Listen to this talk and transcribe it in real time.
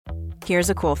Here's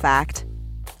a cool fact.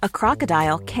 A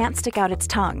crocodile can't stick out its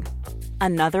tongue.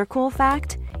 Another cool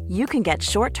fact, you can get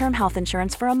short-term health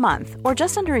insurance for a month or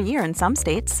just under a year in some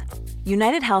states.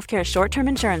 United Healthcare short-term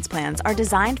insurance plans are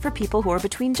designed for people who are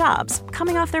between jobs,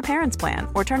 coming off their parents' plan,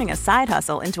 or turning a side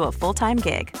hustle into a full-time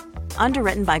gig.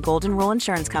 Underwritten by Golden Rule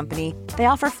Insurance Company, they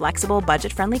offer flexible,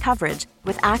 budget-friendly coverage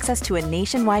with access to a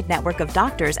nationwide network of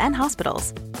doctors and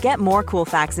hospitals. Get more cool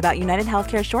facts about United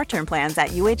Healthcare short-term plans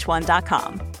at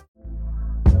uh1.com.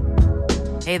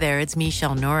 Hey there, it's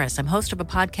Michelle Norris. I'm host of a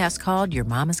podcast called Your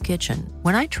Mama's Kitchen.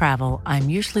 When I travel, I'm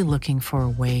usually looking for a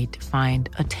way to find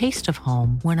a taste of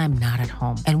home when I'm not at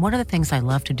home. And one of the things I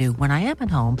love to do when I am at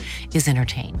home is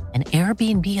entertain. And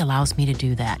Airbnb allows me to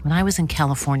do that. When I was in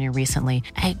California recently,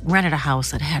 I rented a house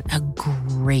that had a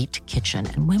great kitchen.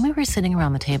 And when we were sitting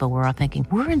around the table, we were all thinking,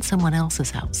 we're in someone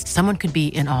else's house. Someone could be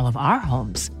in all of our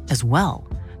homes as well.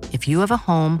 If you have a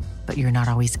home, but you're not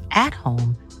always at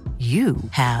home, you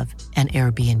have an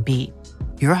Airbnb.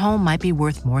 Your home might be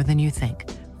worth more than you think.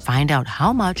 Find out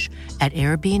how much at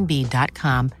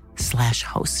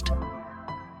airbnb.com/host.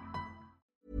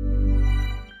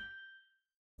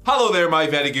 Hello there, my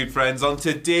very good friends. On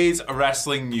today's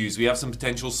wrestling news, we have some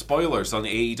potential spoilers on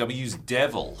AEW's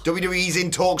Devil. WWE's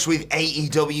in talks with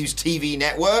AEW's TV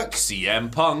network.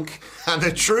 CM Punk. And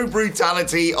the true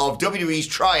brutality of WWE's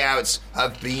tryouts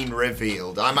have been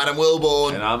revealed. I'm Adam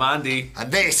Wilborn. And I'm Andy.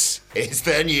 And this is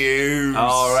the news.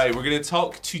 Alright, we're going to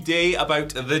talk today about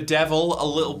the Devil a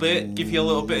little bit. Give you a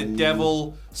little bit of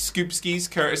Devil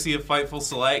scoopskis, courtesy of Fightful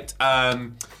Select.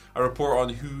 A report on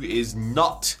who is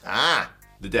not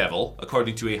the Devil,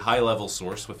 according to a high-level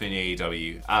source within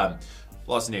AEW.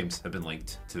 Lots of names have been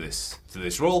linked to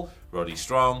this role. Roddy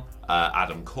Strong,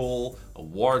 Adam Cole,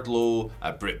 Wardlow,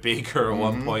 Britt Baker at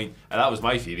one point. And that was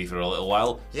my theory for a little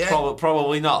while. Yeah.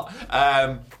 Probably not.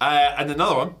 And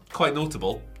another one, quite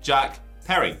notable, Jack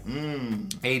Perry.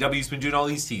 AEW's been doing all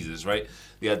these teasers, right?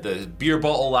 They had the beer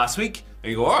bottle last week. And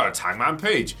you go, oh, it's Hangman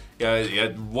Page.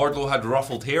 Wardlow had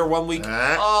ruffled hair one week.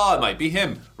 Oh, it might be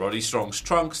him. Roddy Strong's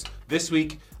trunks. This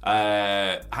week,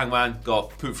 Hangman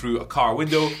got put through a car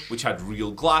window, which had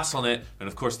real glass on it. And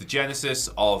of course, the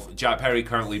genesis of Jack Perry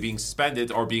currently being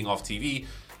suspended or being off TV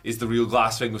is the real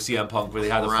glass thing with CM Punk, where they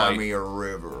had a fight.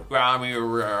 Grammy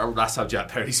River. That's how Jack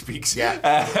Perry speaks.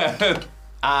 Yeah.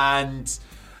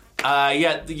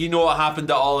 You know what happened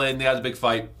at All In. They had a big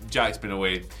fight. Jack's been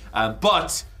away.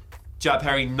 But Jack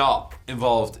Perry not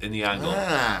involved in the angle.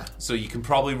 So you can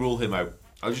probably rule him out.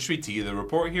 I'll just read to you the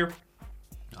report here.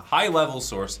 A high-level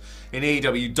source in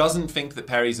AEW doesn't think that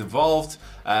Perry's involved.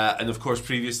 And of course,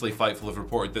 previously, Fightful have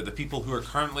reported that the people who are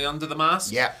currently under the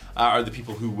mask are the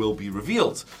people who will be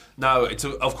revealed. Now,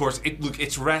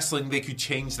 it's wrestling. They could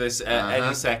change this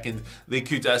any second. They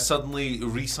could suddenly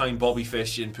re-sign Bobby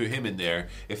Fish and put him in there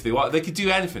if they want. They could do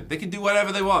anything. They can do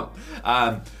whatever they want.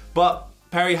 But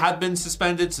Perry had been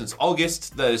suspended since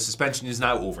August. The suspension is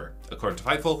now over, according to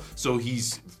Fightful. So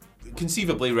he's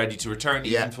conceivably ready to return,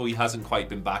 even though he hasn't quite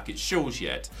been back at shows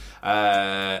yet.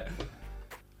 There's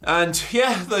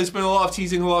been a lot of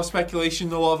teasing, a lot of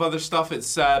speculation, a lot of other stuff.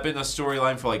 It's been a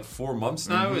storyline for like 4 months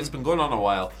now. It's been going on a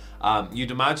while.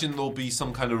 You'd imagine there'll be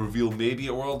some kind of reveal maybe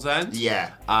at World's End.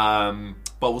 But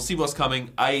we'll see what's coming.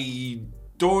 I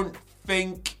don't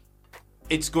think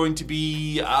it's going to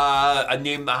be a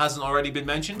name that hasn't already been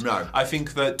mentioned. No. I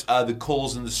think that the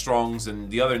Coles and the Strongs and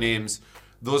the other names,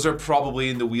 those are probably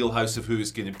in the wheelhouse of who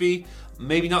it's going to be.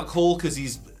 Maybe not Cole, because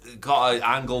he's got an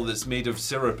angle that's made of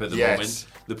syrup at the moment.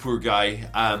 The poor guy.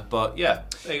 But yeah,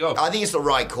 there you go. I think it's the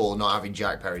right call not having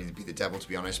Jack Perry to be the Devil, to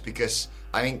be honest, because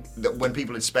I think that when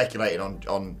people had speculated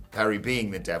on Perry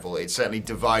being the Devil, it certainly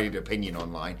divided opinion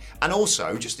online. And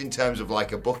also, just in terms of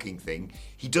like a booking thing,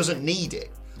 he doesn't need it.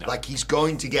 No. Like, he's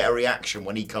going to get a reaction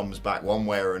when he comes back one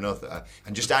way or another,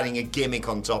 and just adding a gimmick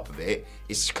on top of it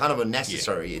is kind of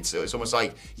unnecessary. It's almost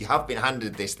like you have been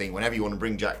handed this thing whenever you want to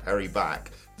bring Jack Perry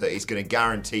back that is going to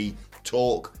guarantee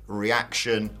talk,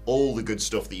 reaction, all the good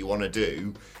stuff that you want to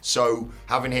do. So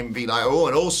having him be like, oh,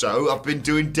 and also I've been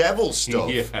doing Devil stuff.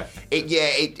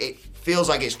 It feels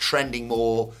like it's trending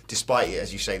more, despite it,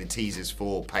 as you say, the teasers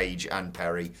for Page and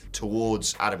Perry,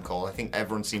 towards Adam Cole. I think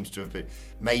everyone seems to have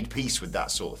made peace with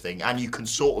that sort of thing, and you can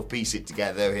sort of piece it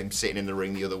together, him sitting in the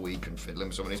ring the other week and fiddling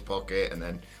with someone in his pocket and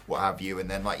then what have you, and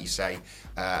then, like you say,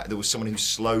 there was someone who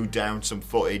slowed down some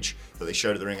footage that they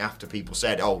showed at the ring after people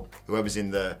said, oh, whoever's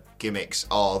in the gimmicks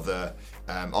are the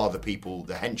people,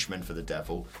 the henchmen for the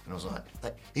Devil. And I was like,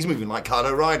 he's moving like Kyle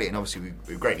O'Reilly. And obviously,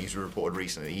 great news we reported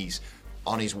recently, he's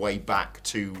on his way back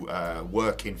to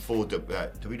working for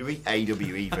WWE,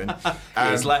 AEW even.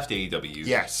 He's left AEW.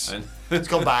 Yes, he's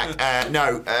gone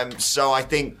back. So I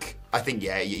think I think,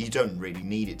 you don't really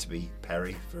need it to be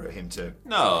Perry for him to...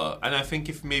 No, and I think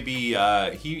if maybe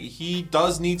he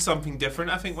does need something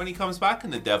different, I think, when he comes back,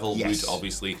 and the Devil would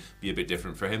obviously be a bit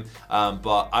different for him.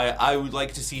 But I would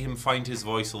like to see him find his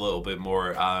voice a little bit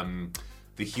more.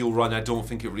 The heel run, I don't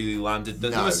think it really landed.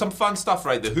 There was some fun stuff,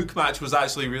 right? The hook match was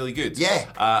actually really good. Yeah.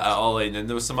 At All In, and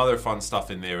there was some other fun stuff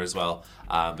in there as well.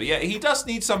 But yeah, he does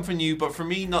need something new, but for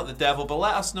me, not the Devil. But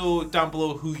let us know down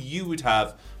below who you would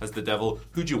have as the Devil,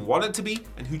 who do you want it to be,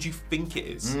 and who do you think it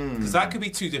is. Because that could be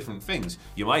two different things.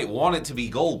 You might want it to be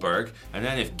Goldberg, and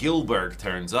then if Gilbert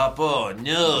turns up, oh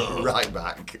no. Right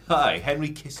back. Hi, Henry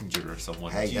Kissinger or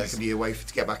someone. Hey, that could be a way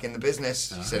to get back in the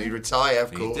business. He said he'd retire,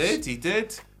 of course. He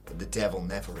did. But the Devil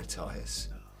never retires.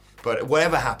 But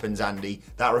whatever happens, Andy,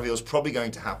 that reveal's probably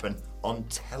going to happen on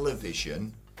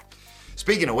television.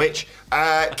 Speaking of which,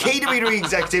 key WWE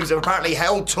executives have apparently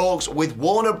held talks with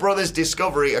Warner Brothers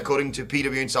Discovery, according to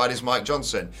PW Insider's Mike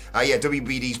Johnson.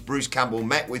 WBD's Bruce Campbell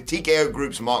met with TKO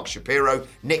Group's Mark Shapiro,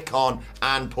 Nick Khan,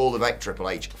 and Paul Levesque, Triple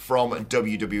H, from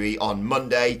WWE on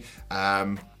Monday.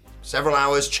 Several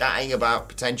hours chatting about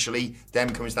potentially them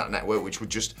coming to that network, which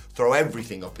would just throw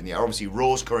everything up in the air. Obviously,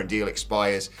 Raw's current deal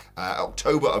expires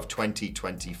October of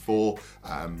 2024.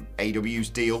 AEW's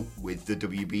deal with the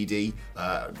WBD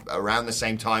around the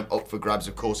same time, up for grabs.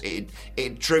 Of course,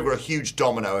 it'd trigger a huge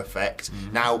domino effect.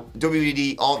 Now,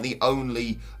 WBD aren't the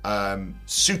only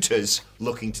suitors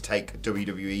looking to take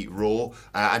WWE Raw.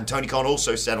 And Tony Khan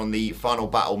also said on the Final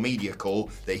Battle media call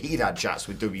that he'd had chats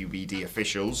with WBD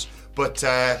officials. But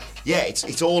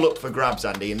it's all up for grabs,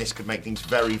 Andy, and this could make things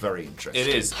very, very interesting.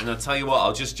 It is, and I'll tell you what,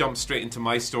 I'll just jump straight into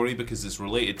my story because it's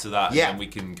related to that, and then we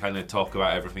can kind of talk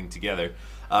about everything together.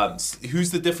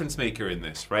 Who's the difference maker in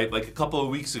this, right? Like a couple of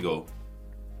weeks ago,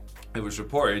 it was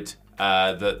reported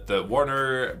that the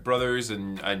Warner Brothers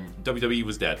and WWE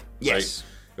was dead. Yes.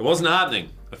 Right? It wasn't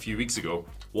happening a few weeks ago.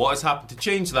 What has happened to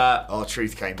change that? Our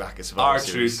truth came back at Survivor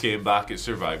Series. Truth came back at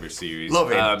Survivor Series.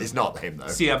 Love him. It's not him, though.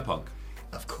 CM Punk.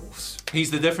 Of course. He's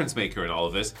the difference maker in all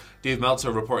of this. Dave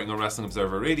Meltzer reporting on Wrestling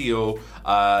Observer Radio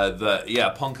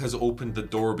that, Punk has opened the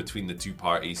door between the two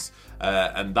parties.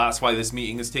 And that's why this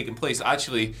meeting has taken place.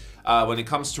 Actually, when it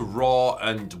comes to Raw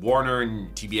and Warner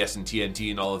and TBS and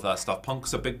TNT and all of that stuff,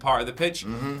 Punk's a big part of the pitch.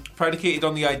 Predicated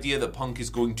on the idea that Punk is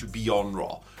going to be on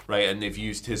Raw, right? And they've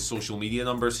used his social media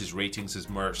numbers, his ratings, his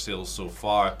merch sales so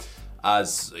far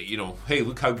as, hey,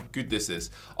 look how good this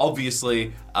is.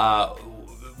 Obviously,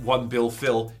 One Bill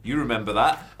Phil, you remember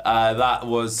that. That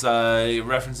was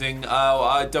referencing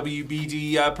a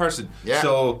WBD person. Yeah.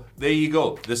 So there you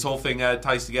go. This whole thing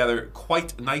ties together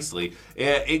quite nicely.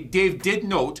 Dave did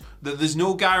note that there's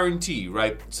no guarantee,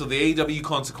 right? So the AEW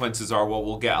consequences are what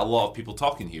will get a lot of people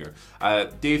talking here.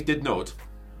 Dave did note,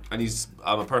 and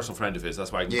I'm a personal friend of his,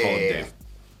 that's why I can call him Dave,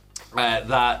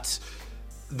 that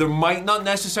there might not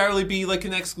necessarily be like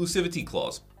an exclusivity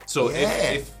clause. So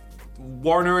if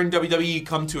Warner and WWE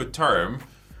come to a term,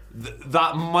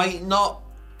 that might not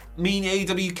mean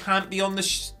AEW can't be on the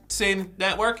same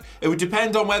network. It would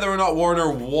depend on whether or not Warner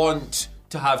want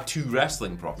to have two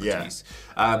wrestling properties.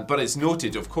 But it's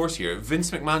noted, of course, here,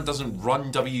 Vince McMahon doesn't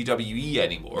run WWE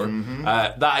anymore.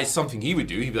 That is something he would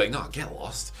do. He'd be like, no, get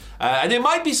lost. And it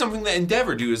might be something that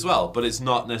Endeavor do as well, but it's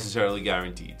not necessarily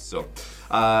guaranteed. So,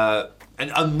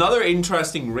 and another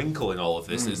interesting wrinkle in all of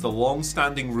this is the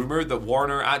long-standing rumor that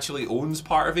Warner actually owns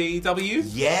part of AEW.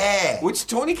 Yeah. Which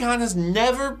Tony Khan has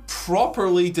never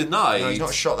properly denied. No, he's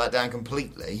not shot that down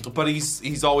completely. But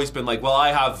he's always been like, well, I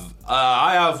have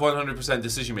 100%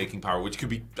 decision-making power, which could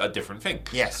be a different thing.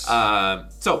 Yes.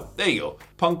 So, there you go.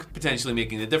 Punk potentially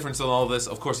making the difference on all of this.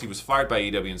 Of course, he was fired by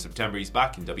AEW in September. He's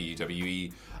back in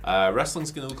WWE.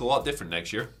 Wrestling's going to look a lot different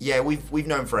next year. Yeah, we've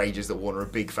known for ages that Warner are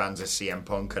big fans of CM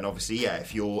Punk, and obviously,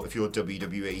 if you're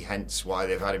WWE, hence why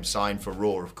they've had him signed for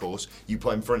Raw, of course, you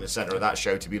put him front and centre of that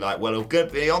show to be like, well, he'll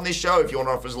be on this show if you want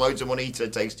to offer us loads of money to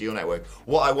take us to your network.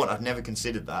 What I want, I've never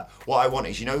considered that. What I want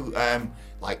is,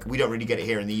 like, we don't really get it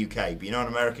here in the UK, but on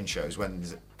American shows when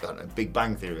there's Big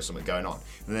Bang Theory or something going on,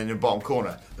 and then in the bottom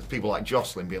corner, there's people like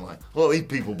Jocelyn being like, oh, these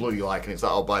people blew you like, and it's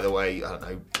like, oh, by the way, I don't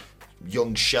know,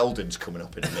 young Sheldon's coming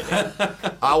up in a minute.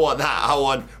 I want that. I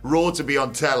want Raw to be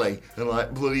on telly and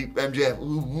like bloody MJF.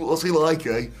 What's he like,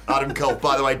 eh? Adam Cole.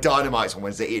 By the way, Dynamite's on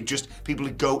Wednesday. People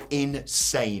would go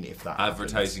insane if that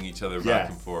advertising happens. each other back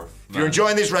and forth. If you're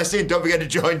enjoying this wrestling, don't forget to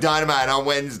join Dynamite on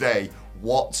Wednesday.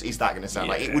 What is that going to sound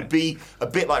like? It would be a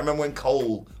bit like, remember when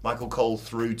Michael Cole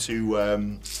threw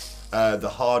to the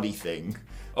Hardy thing.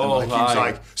 Oh, he was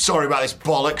like, sorry about this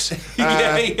bollocks.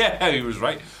 He was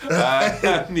right.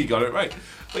 He got it right.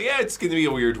 But yeah, it's going to be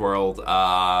a weird world.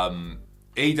 AEW,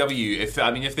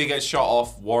 if they get shot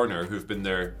off Warner, who've been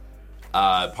their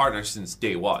partner since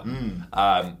day one.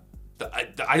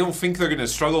 I don't think they're going to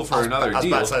struggle for another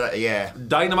deal. About to say that, yeah.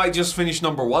 Dynamite just finished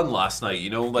number 1 last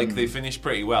night, they finished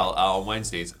pretty well on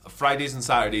Wednesdays. Fridays and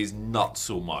Saturdays, not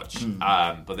so much,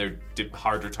 but they're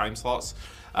harder time slots.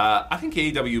 I think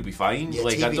AEW will be fine. Yeah,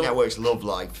 TV networks love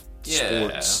live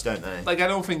sports, don't they? I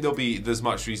don't think there's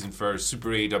much reason for super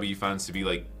AEW fans to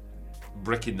be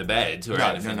bricking the bed or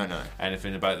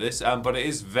anything about this. But it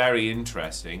is very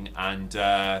interesting, and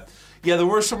there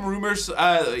were some rumors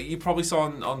you probably saw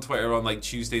on Twitter on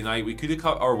Tuesday night. We could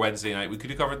have or Wednesday night. We could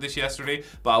have covered this yesterday,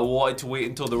 but I wanted to wait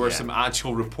until there were some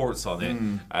actual reports on it.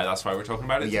 That's why we're talking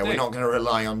about it today. We're not going to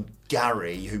rely on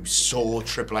Gary, who saw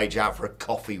Triple H out for a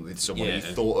coffee with someone he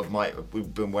thought might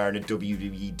have been wearing a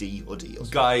WWED hoodie or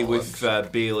something. Guy with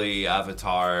Bailey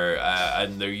avatar,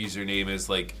 and their username is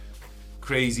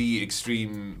Crazy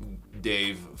Extreme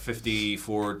Dave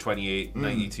 5428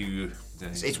 92.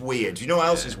 It's weird. Do you know what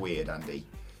else is weird, Andy?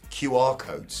 QR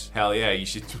codes. Hell yeah, you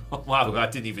should. Wow, I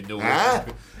didn't even know.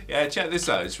 Yeah, check this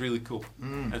out. It's really cool.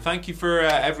 And thank you for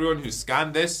everyone who's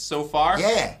scanned this so far.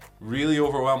 Yeah. Really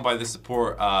overwhelmed by the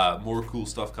support. More cool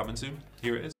stuff coming soon.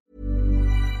 Here it is.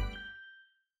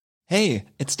 Hey,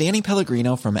 it's Danny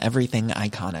Pellegrino from Everything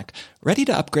Iconic. Ready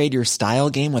to upgrade your style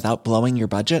game without blowing your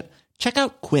budget? Check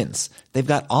out Quince. They've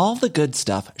got all the good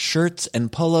stuff, shirts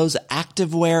and polos,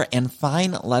 activewear, and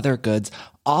fine leather goods,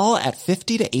 all at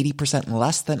 50 to 80%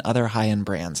 less than other high-end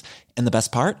brands. And the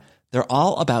best part? They're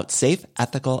all about safe,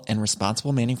 ethical, and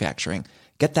responsible manufacturing.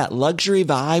 Get that luxury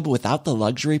vibe without the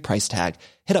luxury price tag.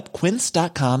 Hit up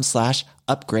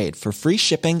quince.com/upgrade for free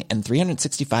shipping and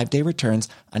 365-day returns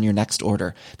on your next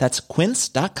order. That's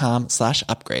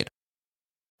quince.com/upgrade.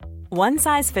 One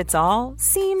size fits all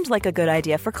seemed like a good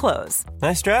idea for clothes.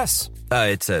 Nice dress.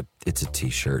 It's a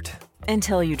t-shirt.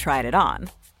 Until you tried it on.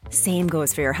 Same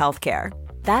goes for your healthcare.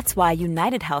 That's why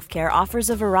United Healthcare offers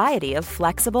a variety of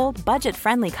flexible,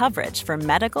 budget-friendly coverage for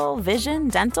medical, vision,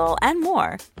 dental, and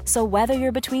more. So whether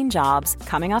you're between jobs,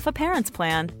 coming off a parent's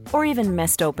plan, or even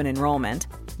missed open enrollment,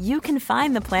 you can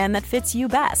find the plan that fits you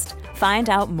best. Find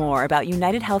out more about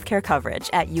United Healthcare coverage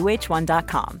at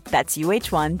uh1.com. That's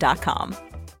uh1.com.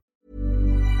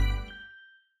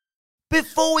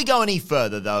 Before we go any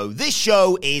further, though, this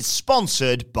show is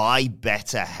sponsored by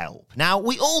BetterHelp. Now,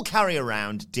 we all carry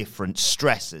around different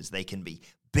stressors. They can be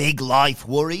big life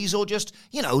worries or just,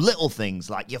 little things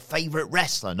like your favorite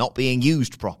wrestler not being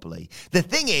used properly. The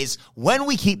thing is, when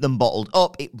we keep them bottled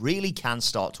up, it really can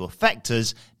start to affect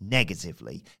us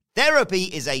negatively. Therapy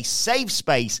is a safe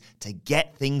space to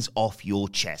get things off your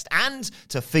chest and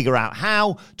to figure out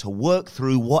how to work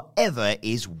through whatever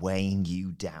is weighing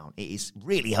you down. It is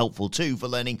really helpful too for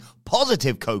learning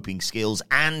positive coping skills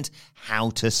and how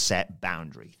to set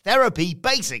boundaries. Therapy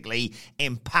basically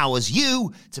empowers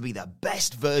you to be the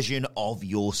best version of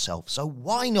yourself. So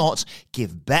why not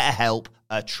give BetterHelp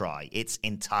a try? It's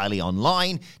entirely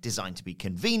online, designed to be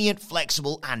convenient,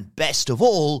 flexible, and best of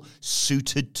all,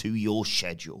 suited to your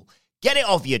schedule. Get it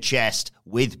off your chest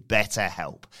with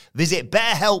BetterHelp. Visit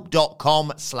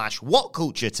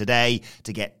betterhelp.com/whatculture today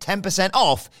to get 10%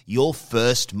 off your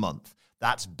first month.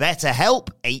 That's BetterHelp,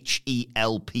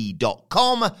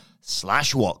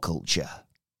 HELP.com/whatculture.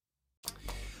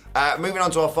 Moving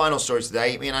on to our final story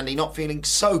today, me and Andy not feeling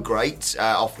so great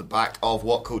off the back of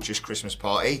What Culture's Christmas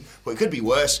party, but it could be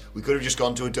worse. We could have just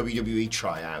gone to a WWE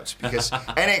tryout because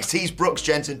NXT's Brooks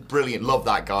Jensen, brilliant, love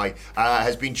that guy,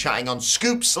 has been chatting on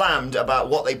Scoop Slammed about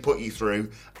what they put you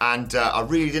through, and I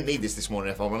really didn't need this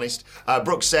morning, if I'm honest.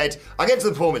 Brooks said, I get to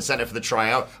the Performance Centre for the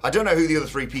tryout. I don't know who the other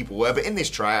 3 people were, but in this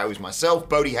tryout it was myself,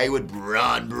 Bodie Hayward,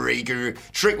 Braun Breaker,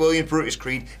 Trick Williams, Brutus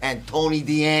Creed, and Tony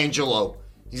D'Angelo.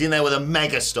 He's in there with a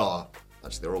megastar.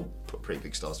 Actually, they're all pretty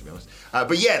big stars, to be honest.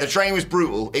 But yeah, the training was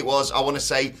brutal. It was, I want to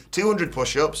say, 200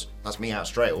 push-ups. That's me out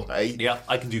straight away. Yeah,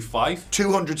 I can do 5.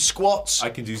 200 squats. I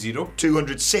can do 0.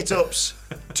 200 sit-ups.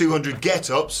 200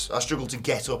 get-ups. I struggled to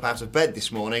get up out of bed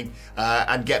this morning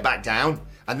and get back down.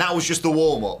 And that was just the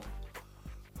warm-up.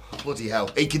 Bloody hell.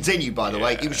 It continued, by the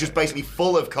way. It was just basically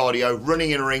full of cardio,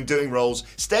 running in a ring, doing rolls,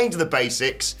 staying to the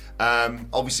basics.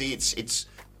 Obviously,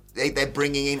 they're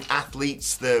bringing in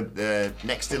athletes, the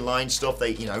next in line stuff.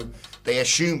 They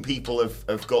assume people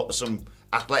have got some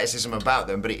athleticism about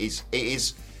them, but it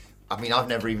is. I mean, I've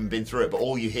never even been through it, but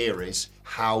all you hear is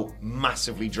how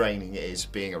massively draining it is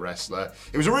being a wrestler.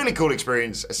 It was a really cool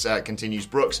experience, continues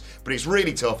Brooks, but it's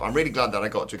really tough. I'm really glad that I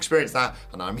got to experience that,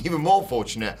 and I'm even more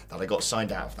fortunate that I got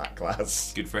signed out of that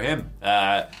class. Good for him.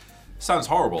 Sounds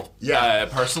horrible. Yeah.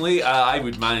 Personally, I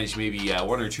would manage maybe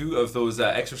 1 or 2 of those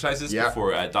exercises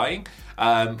before dying.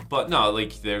 But no,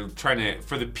 they're trying to,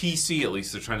 for the PC at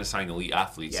least, they're trying to sign elite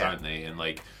athletes, aren't they? And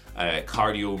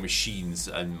cardio machines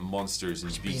and monsters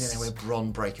and Being in beasts. there with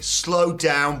Bron Breakker. Slow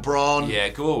down, Bron. Yeah,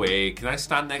 go away. Can I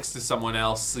stand next to someone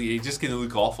else? You're just going to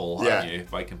look awful, aren't you,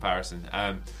 by comparison?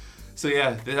 So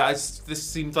yeah, this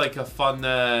seemed like a fun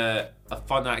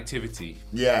activity.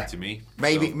 Yeah. To me.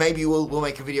 Maybe we'll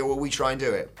make a video where we try and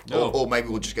do it, No. or maybe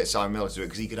we'll just get Simon Miller to do it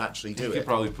because he could actually do You it. could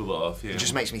probably pull it off. Yeah. It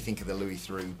just makes me think of the Louis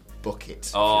Theroux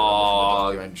bucket.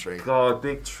 Oh, from the documentary. God,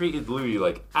 they treated Louis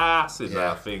like ass in Yeah.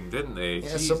 that thing, didn't they?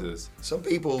 Yeah, Jesus. some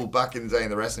people back in the day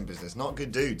in the wrestling business, not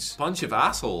good dudes. Bunch of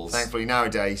assholes. Thankfully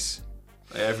nowadays.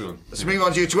 Everyone. Let's move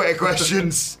on to your Twitter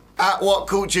questions. At What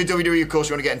Culture WWE, of course,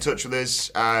 you want to get in touch with us.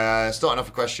 Starting off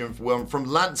a question from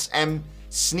Lance M.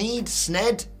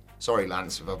 Sned. Sorry,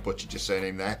 Lance, if I've butchered your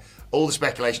surname there. All the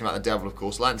speculation about the devil, of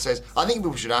course. Lance says, I think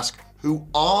people should ask, who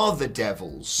are the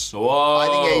devils? Whoa.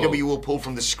 I think AEW will pull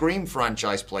from the Scream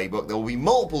franchise playbook. There will be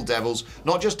multiple devils,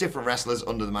 not just different wrestlers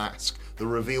under the mask. The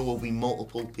reveal will be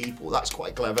multiple people. That's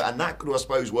quite clever, and that could, I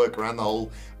suppose, work around the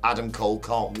whole Adam Cole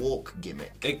can't walk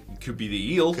gimmick. It could be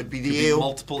the eel. Could be the eel.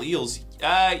 Multiple eels.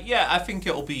 Yeah, I think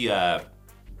it'll be.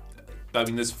 I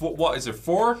mean, there's what is there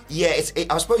 4? Yeah,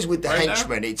 I suppose with the Right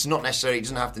henchmen, it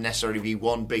doesn't have to necessarily be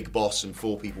one big boss and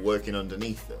 4 people working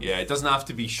underneath them. Yeah, it doesn't have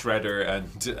to be Shredder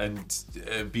and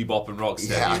Bebop and Rocksteady,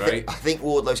 Yeah, right? I think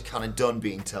Wardlow's kind of done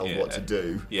being told what to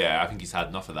do. Yeah, I think he's had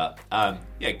enough of that.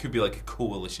 Yeah, it could be like a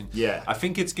coalition. Yeah. I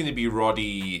think it's going to be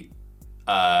Roddy,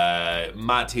 Matt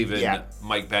Taven,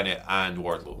 Mike Bennett, and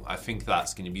Wardlow. I think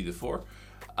that's going to be the 4.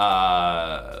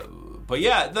 But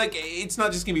yeah, like it's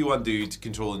not just going to be one dude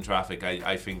controlling traffic.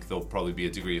 I think there'll probably be a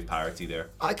degree of parity there.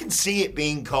 I can see it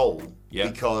being Cole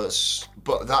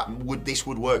but this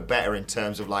would work better in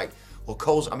terms of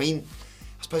Cole's. I mean,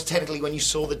 I suppose technically when you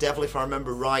saw the devil, if I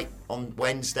remember right, on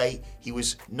Wednesday, he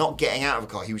was not getting out of a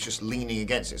car. He was just leaning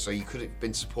against it, so you could have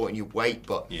been supporting your weight.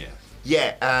 But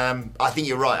I think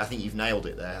you're right. I think you've nailed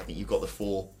it there. I think you've got the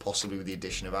 4, possibly with the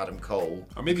addition of Adam Cole.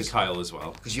 Or maybe Kyle as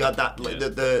well. Because you had that,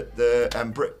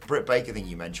 the Britt Baker thing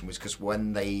you mentioned was because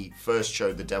when they first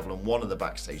showed the devil on one of the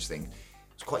backstage things, it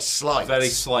was quite slight. Very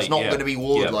slight, It's not going to be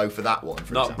Wardlow for that one,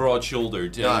 for Not example.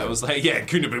 Broad-shouldered. No. I was like, it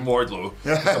couldn't have been Wardlow.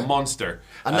 It's a monster.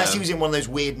 Unless he was in one of those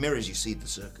weird mirrors you see at the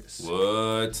circus.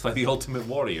 What? It's like the Ultimate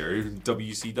Warrior,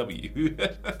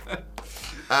 WCW.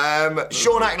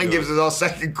 Sean Ackland gives us our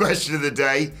second question of the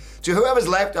day. To whoever's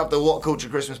left after the What Culture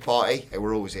Christmas party, hey,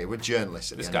 we're always here, we're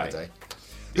journalists at the end of the day.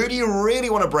 Who do you really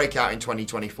want to break out in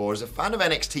 2024? As a fan of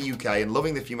NXT UK and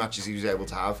loving the few matches he was able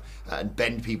to have and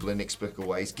bend people in inexplicable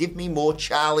ways, give me more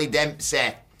Charlie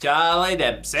Dempsey. Charlie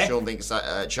Dempsey. Sean thinks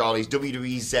that Charlie's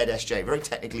WWE ZSJ, very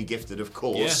technically gifted, of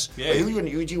course. Yeah. But who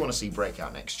do you want to see break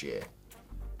out next year?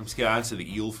 I'm just going to answer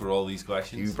the eel for all these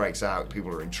questions. Who breaks out?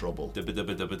 People are in trouble.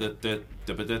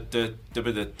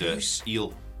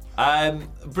 Eel.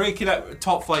 Breaking out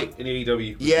top flight in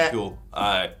AEW would be cool.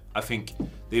 I think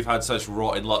they've had such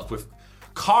rotten luck with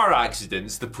car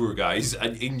accidents, the poor guys,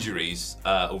 and injuries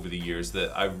over the years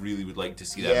that I really would like to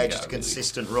see them get just a really,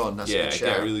 consistent run. That's a good get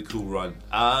shout. a really cool run.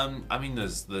 I mean,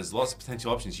 there's lots of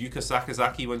potential options. Yuka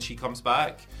Sakazaki when she comes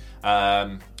back.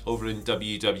 Over in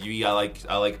WWE,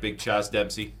 I like Big Chaz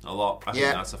Dempsey a lot. I think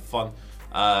that's a fun.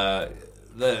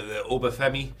 The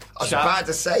Obafemi. I was about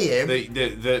to say him.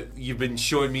 The you've been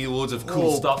showing me loads of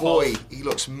cool stuff. Oh boy, of. he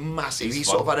looks massive. He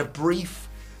fun. sort of had a brief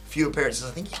few appearances.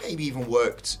 I think he maybe even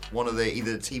worked one of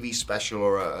either the TV special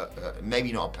or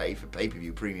maybe not a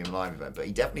pay-per-view premium live event, but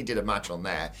he definitely did a match on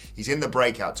there. He's in the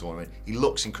breakout tournament. He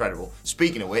looks incredible.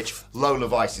 Speaking of which, Lola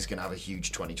Vice is going to have a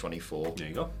huge 2024. There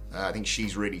you go. I think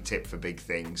she's really tipped for big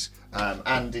things.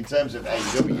 And in terms of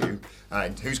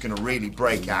AEW, who's going to really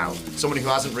break out? Somebody who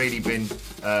hasn't really been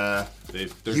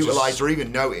utilised or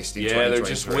even noticed in 2023. Yeah, they're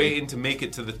just waiting to make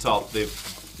it to the top. They've,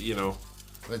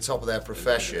 at the top of their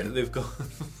profession. They've got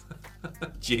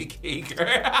Jake Hager.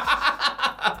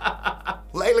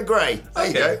 Layla Gray. There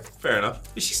you go. Fair enough.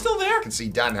 Is she still there? I can see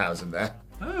Danhausen there.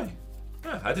 Aye.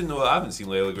 Yeah, I didn't know. I haven't seen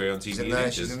Layla Gray on TV. She's in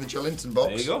there. She's in the Jolinton box.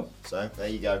 There you go. So there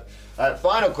you go.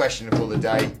 Final question for the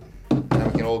day. Then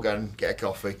we can all go and get a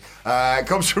coffee.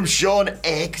 Comes from Sean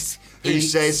X, who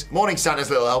says, "Morning,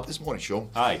 Santa's little help." This morning, Sean.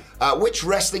 Hi. Which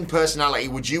wrestling personality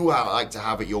would you like to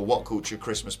have at your What Culture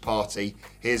Christmas party?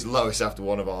 Here's Lois after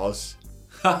one of ours.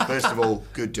 First of all,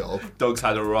 good dog. Dog's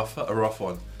had a rough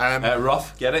one.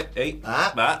 Rough, get it? Hey,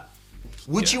 Matt.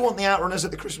 Would you want the Outrunners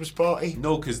at the Christmas party?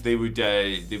 No, because they would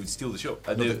steal the show.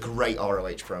 Another great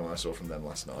ROH promo I saw from them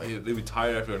last night. They would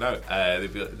tire everyone out.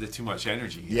 They're too much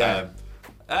energy. Yeah.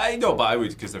 I know, but I would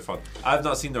because they're fun. I've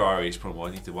not seen their ROH promo.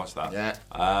 I need to watch that.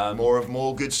 Yeah.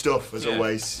 More good stuff as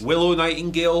always. Willow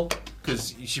Nightingale,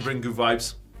 because she brings good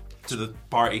vibes to the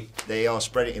party. They are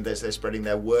spreading. They're spreading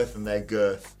their worth and their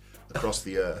girth across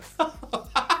the earth.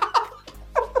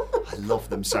 I love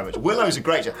them so much. Willow's a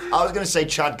great show. I was going to say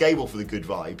Chad Gable for the good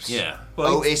vibes. Yeah.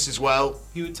 Well, Otis as well.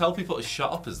 He would tell people to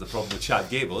shut up is the problem with Chad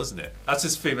Gable, isn't it? That's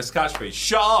his famous catchphrase.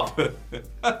 Shut up!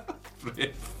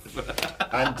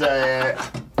 And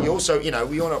you also, you know,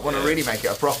 we want to really make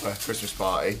it a proper Christmas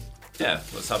party. Yeah,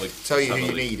 let's have a... Tell you who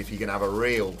you need if you're going to have a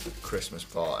real Christmas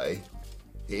party.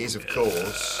 It is, of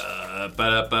course...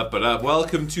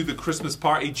 welcome to the Christmas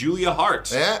party, Julia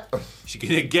Hart. Yeah. She's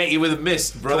going to get you with a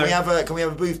mist, brother. Can we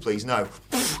have a booth, please? No.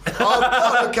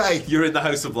 Oh, okay. You're in the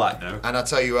House of Black now. And I'll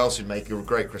tell you who else would make a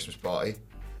great Christmas party.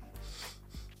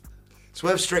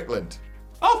 Swerve Strickland.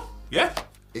 Oh, yeah.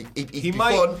 He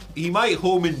might fun. He might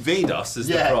home invade us is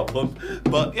the problem.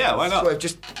 But yeah, why not? Swerve,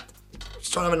 just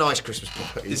try and have a nice Christmas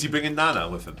party. Is he bringing Nana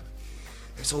with him?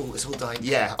 It's all dying.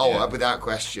 Yeah. Oh, yeah. Without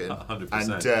question. 100%.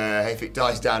 And if it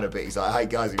dies down a bit, he's like, "Hey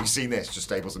guys, have you seen this?" Just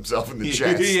staples himself in the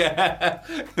chest. Yeah.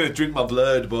 Drink my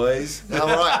blood, boys. All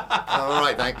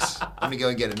right. Thanks. I'm gonna go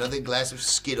and get another glass of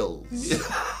Skittles.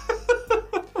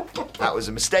 That was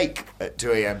a mistake at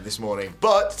 2 a.m. this morning.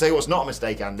 But to tell you what's not a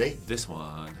mistake, Andy. This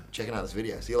one. Checking out this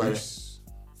video. See you later.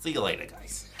 See you later,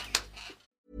 guys.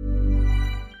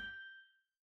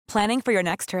 Planning for your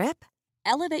next trip?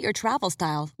 Elevate your travel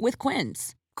style with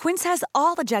Quince. Quince has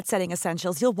all the jet-setting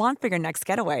essentials you'll want for your next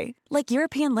getaway, like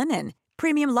European linen,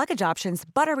 premium luggage options,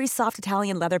 buttery soft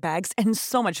Italian leather bags, and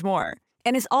so much more.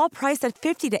 And is all priced at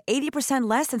 50 to 80%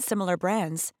 less than similar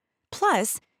brands.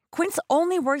 Plus, Quince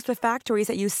only works with factories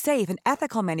that use safe and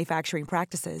ethical manufacturing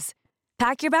practices.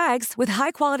 Pack your bags with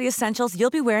high-quality essentials you'll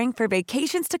be wearing for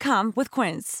vacations to come with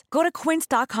Quince. Go to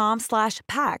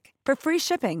quince.com/pack for free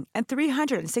shipping and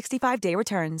 365-day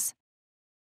returns.